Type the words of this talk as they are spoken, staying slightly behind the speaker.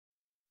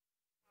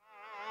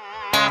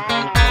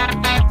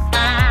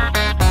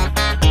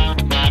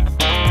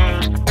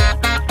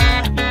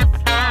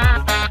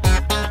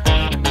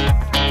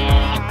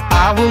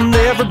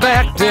never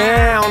back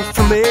down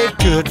from a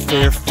good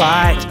fair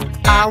fight.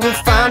 I will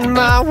find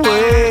my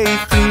way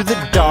through the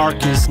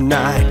darkest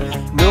night.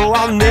 No,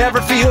 I'll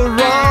never feel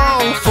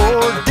wrong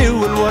for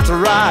doing what's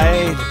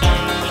right.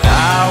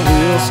 I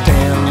will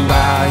stand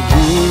by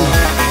you.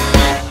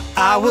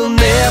 I will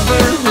never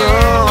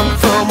run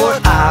from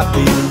what I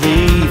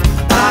believe.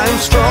 I am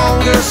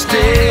stronger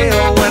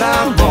still when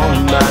I'm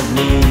on my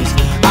knees.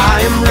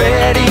 I am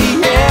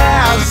ready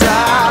as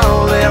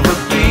I'll ever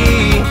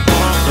be,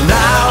 and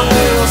I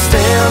will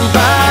stand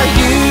by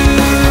you.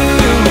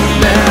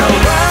 Now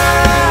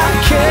I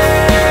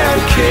can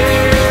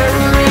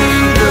carry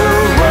the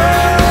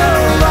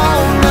world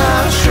on my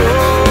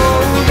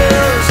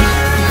shoulders.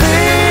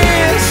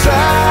 This I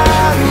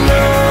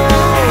know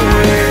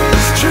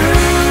is true.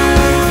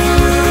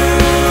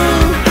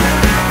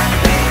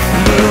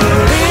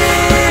 But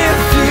if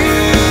you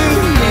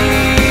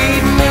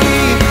need me,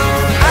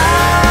 I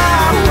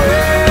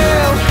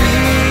will be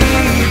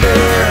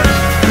there.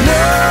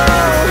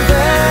 Know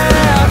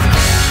that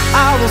I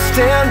will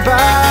stand by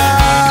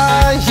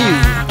you.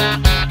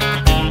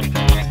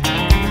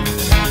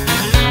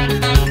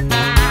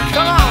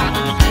 Come on!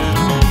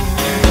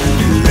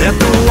 Let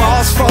the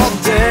walls fall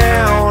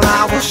down, I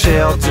will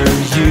shelter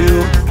you.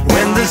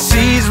 When the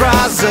seas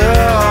rise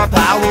up,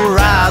 I will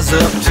rise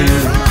up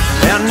too.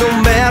 And no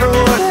matter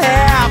what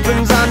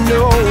happens, I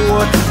know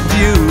what to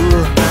do.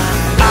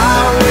 I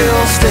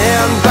will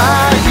stand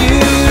by you.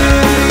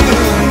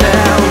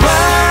 Now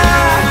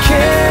I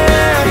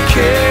can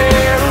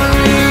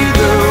carry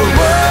the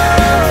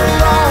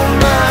world on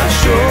my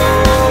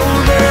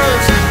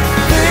shoulders.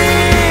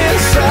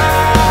 This I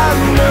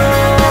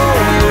know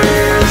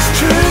is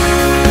true.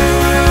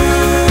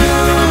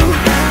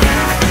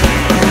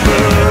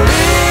 But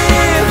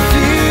if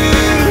you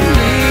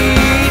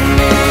need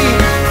me,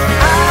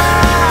 I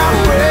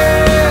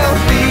will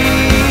be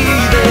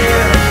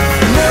there.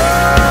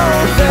 Know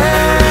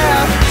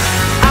that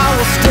I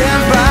will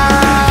stand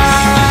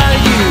by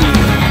you.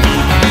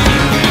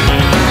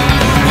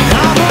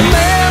 I'm a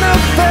man of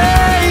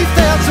faith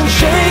that's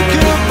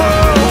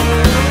unshakable.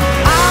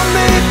 I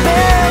may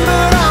bend,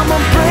 but I'm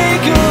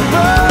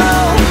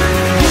unbreakable.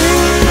 You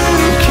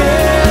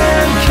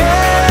can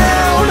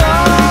count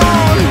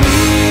on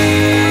me.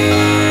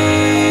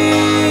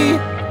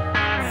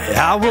 I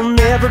will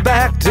never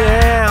back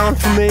down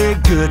from a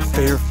good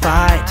fair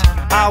fight.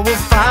 I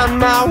will find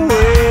my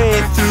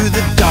way through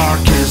the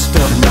darkest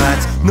of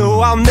nights.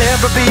 No, I'll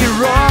never be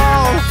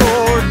wrong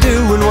for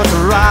doing what's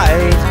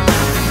right.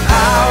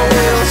 I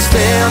will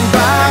stand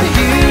by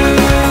you.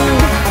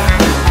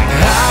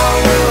 I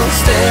will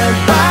stand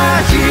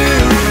by you.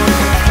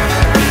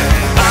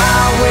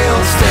 I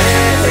will stand.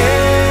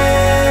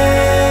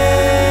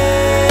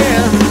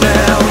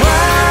 Now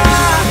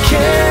I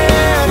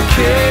can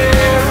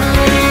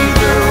carry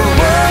the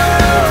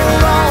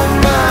world on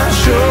my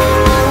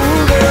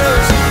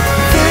shoulders.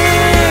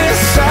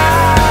 This I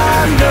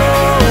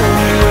know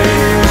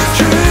is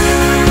true.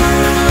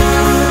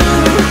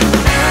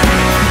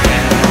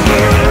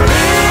 But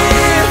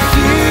if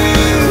you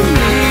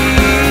need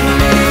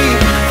me,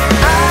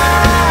 I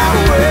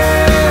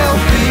will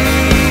be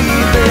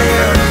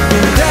there,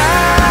 and I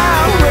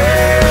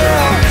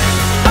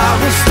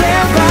will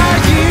stand by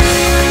you.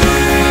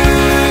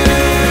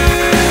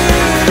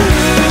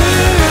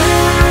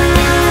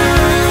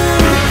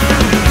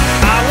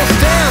 I will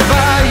stand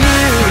by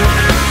you.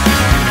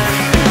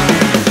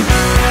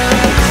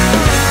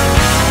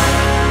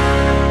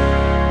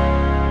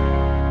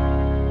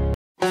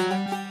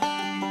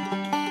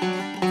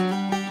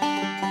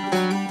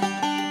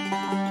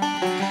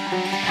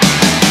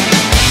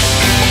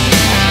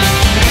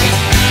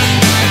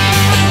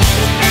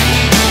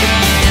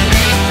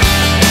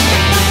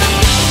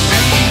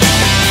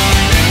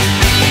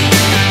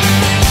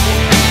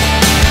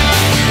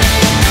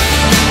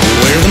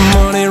 Where the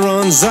money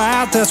runs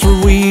out, that's where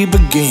we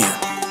begin.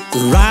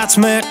 Right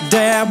smack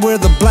dab where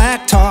the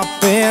blacktop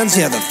ends.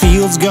 Yeah, the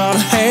field's got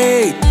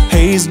hay,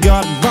 hay's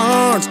got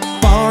barns,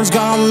 barns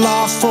got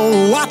loft for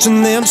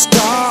watching them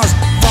stars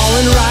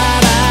falling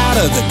right out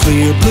of the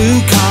clear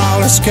blue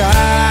collar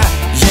sky.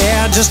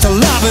 Yeah, just a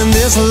loving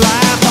this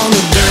life on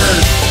the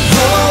dirt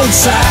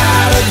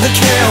roadside of the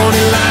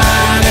county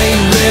line.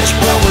 Ain't rich,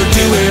 but we're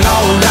doing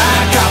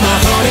alright. Got my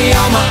honey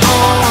on my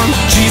arm,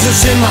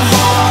 Jesus in my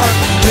heart,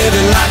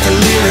 living like a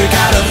lyric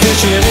out of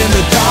Vision in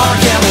the Dark.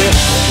 Yeah, we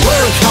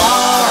work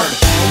hard,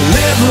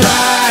 live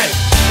right,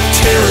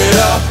 tear it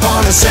up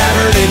on a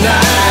Saturday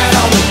night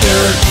on the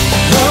dirt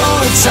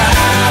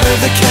roadside of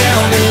the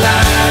county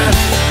line.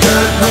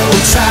 Dirt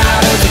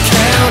roadside of the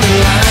county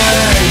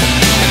line.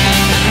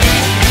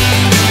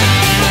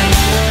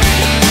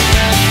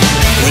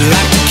 We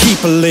like to keep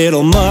a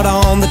little mud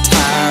on the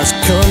tires,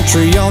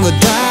 country on the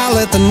dial,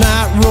 let the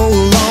night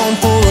roll on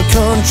for a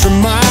country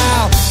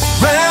mile.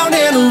 Round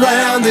and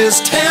around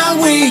this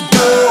town we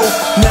go,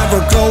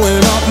 never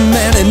growing up,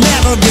 man, it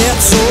never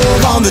gets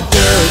old. On the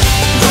dirt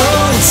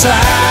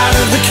roadside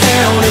of the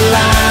county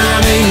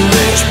line. Ain't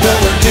rich, but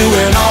we're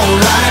doing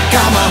alright.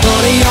 Got my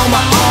honey on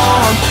my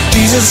arm,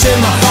 Jesus Jesus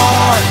in my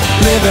heart,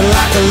 living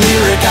like a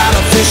lyric out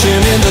of Fishing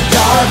in the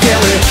Dark.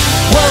 Yeah, we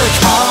work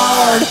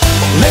hard,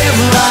 live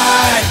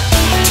right,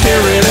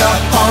 tear it up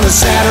on a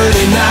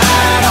Saturday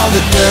night on the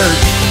dirt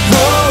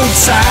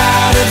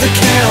roadside of the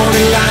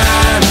county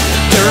line.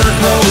 Dirt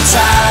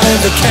roadside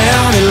of the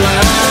county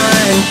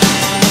line.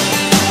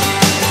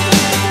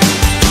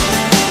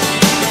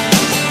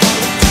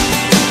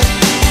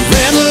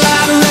 Red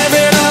light, rev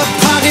it up,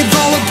 pocket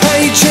full of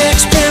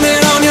paychecks. Spend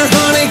it on your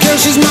honey,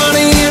 cause she's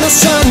money in a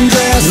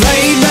sundress.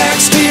 Laid back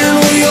steering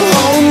wheel,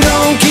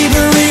 homegrown, keep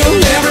it real.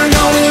 Never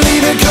gonna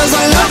leave it, cause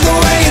I love the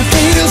way it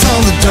feels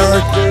on the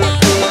dirt.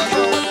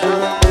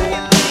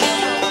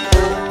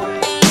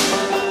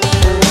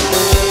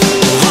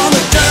 On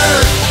the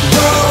dirt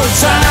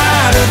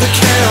roadside of the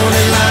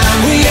county line.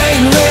 We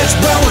ain't rich,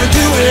 but we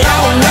do it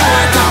all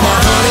right. Got my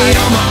honey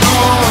on my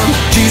arm,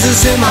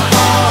 Jesus in my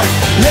heart,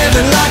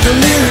 living like a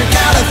lyric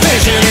out of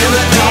Fishing in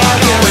the Dark.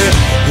 Yeah, we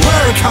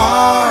work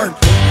hard,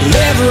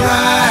 live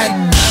right,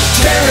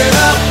 tear it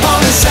up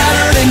on a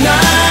Saturday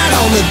night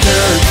on the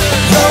dirt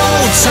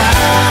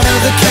roadside of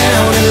the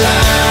county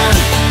line.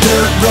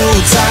 Dirt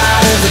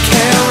roadside of the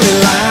county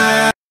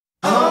line.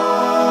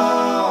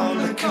 On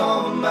the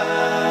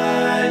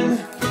combine.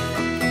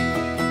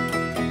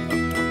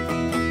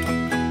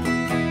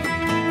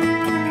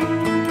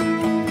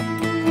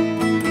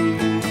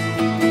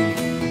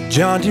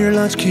 John Deere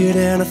lunch kit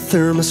and a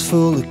thermos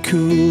full of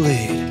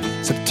Kool-Aid.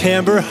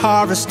 September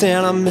harvest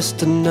and I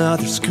missed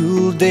another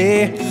school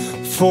day.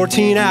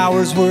 14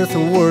 hours worth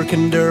of work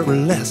and dirt were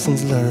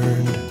lessons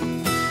learned.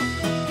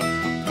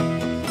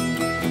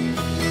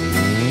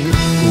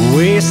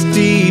 Waist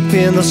deep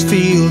in those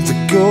fields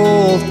of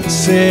gold,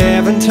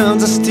 7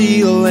 tons of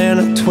steel and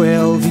a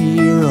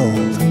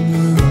 12-year-old.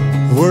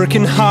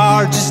 Working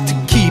hard just to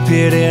keep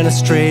it in a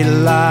straight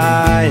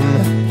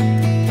line.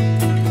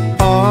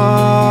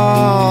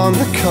 On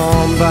the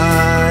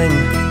combine.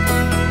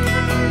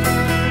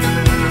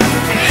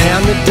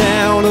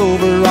 Hand-me-down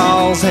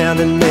overalls and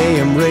an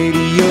AM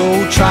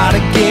radio. Try to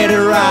get it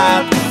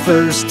right the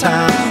first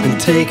time and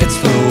take it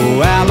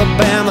slow.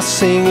 Alabama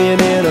singing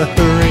in a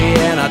hurry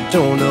and I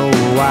don't know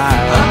why.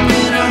 I'm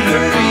in a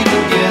hurry to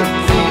get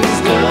things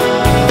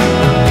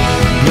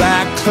done.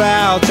 Black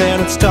clouds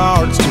and it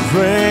starts to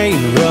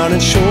rain. Running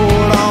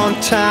short on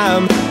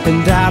time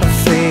and out of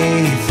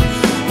faith.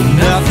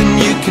 Nothing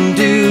you can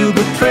do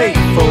but pray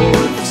for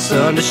the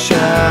sun to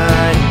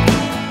shine.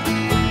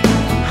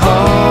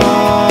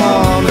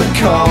 On the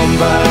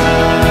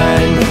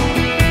combine.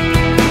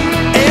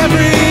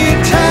 Every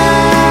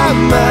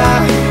time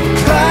I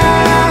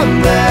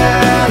climb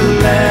that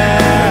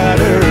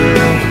ladder,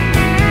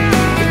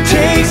 it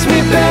takes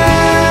me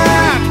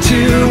back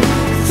to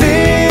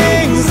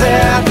things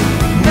that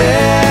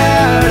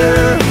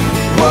matter.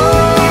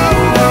 Whoa,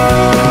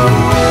 whoa,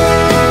 whoa.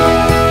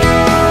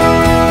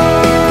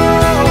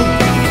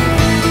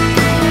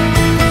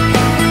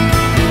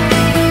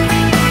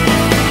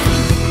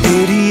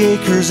 80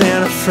 acres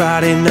and a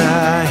Friday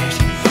night.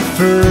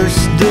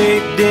 First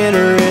date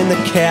dinner in the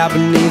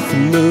cabin beneath the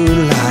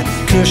moonlight.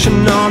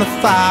 Cushion on a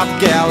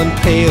 5-gallon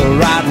pail,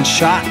 riding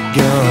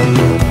shotgun.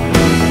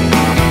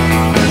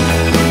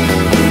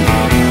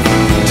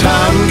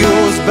 Time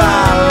goes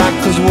by like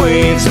those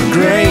waves of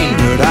grain,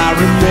 but I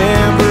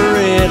remember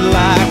it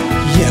like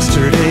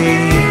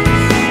yesterday,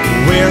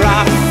 where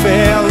I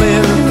fell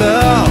in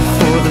love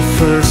for the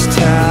first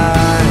time.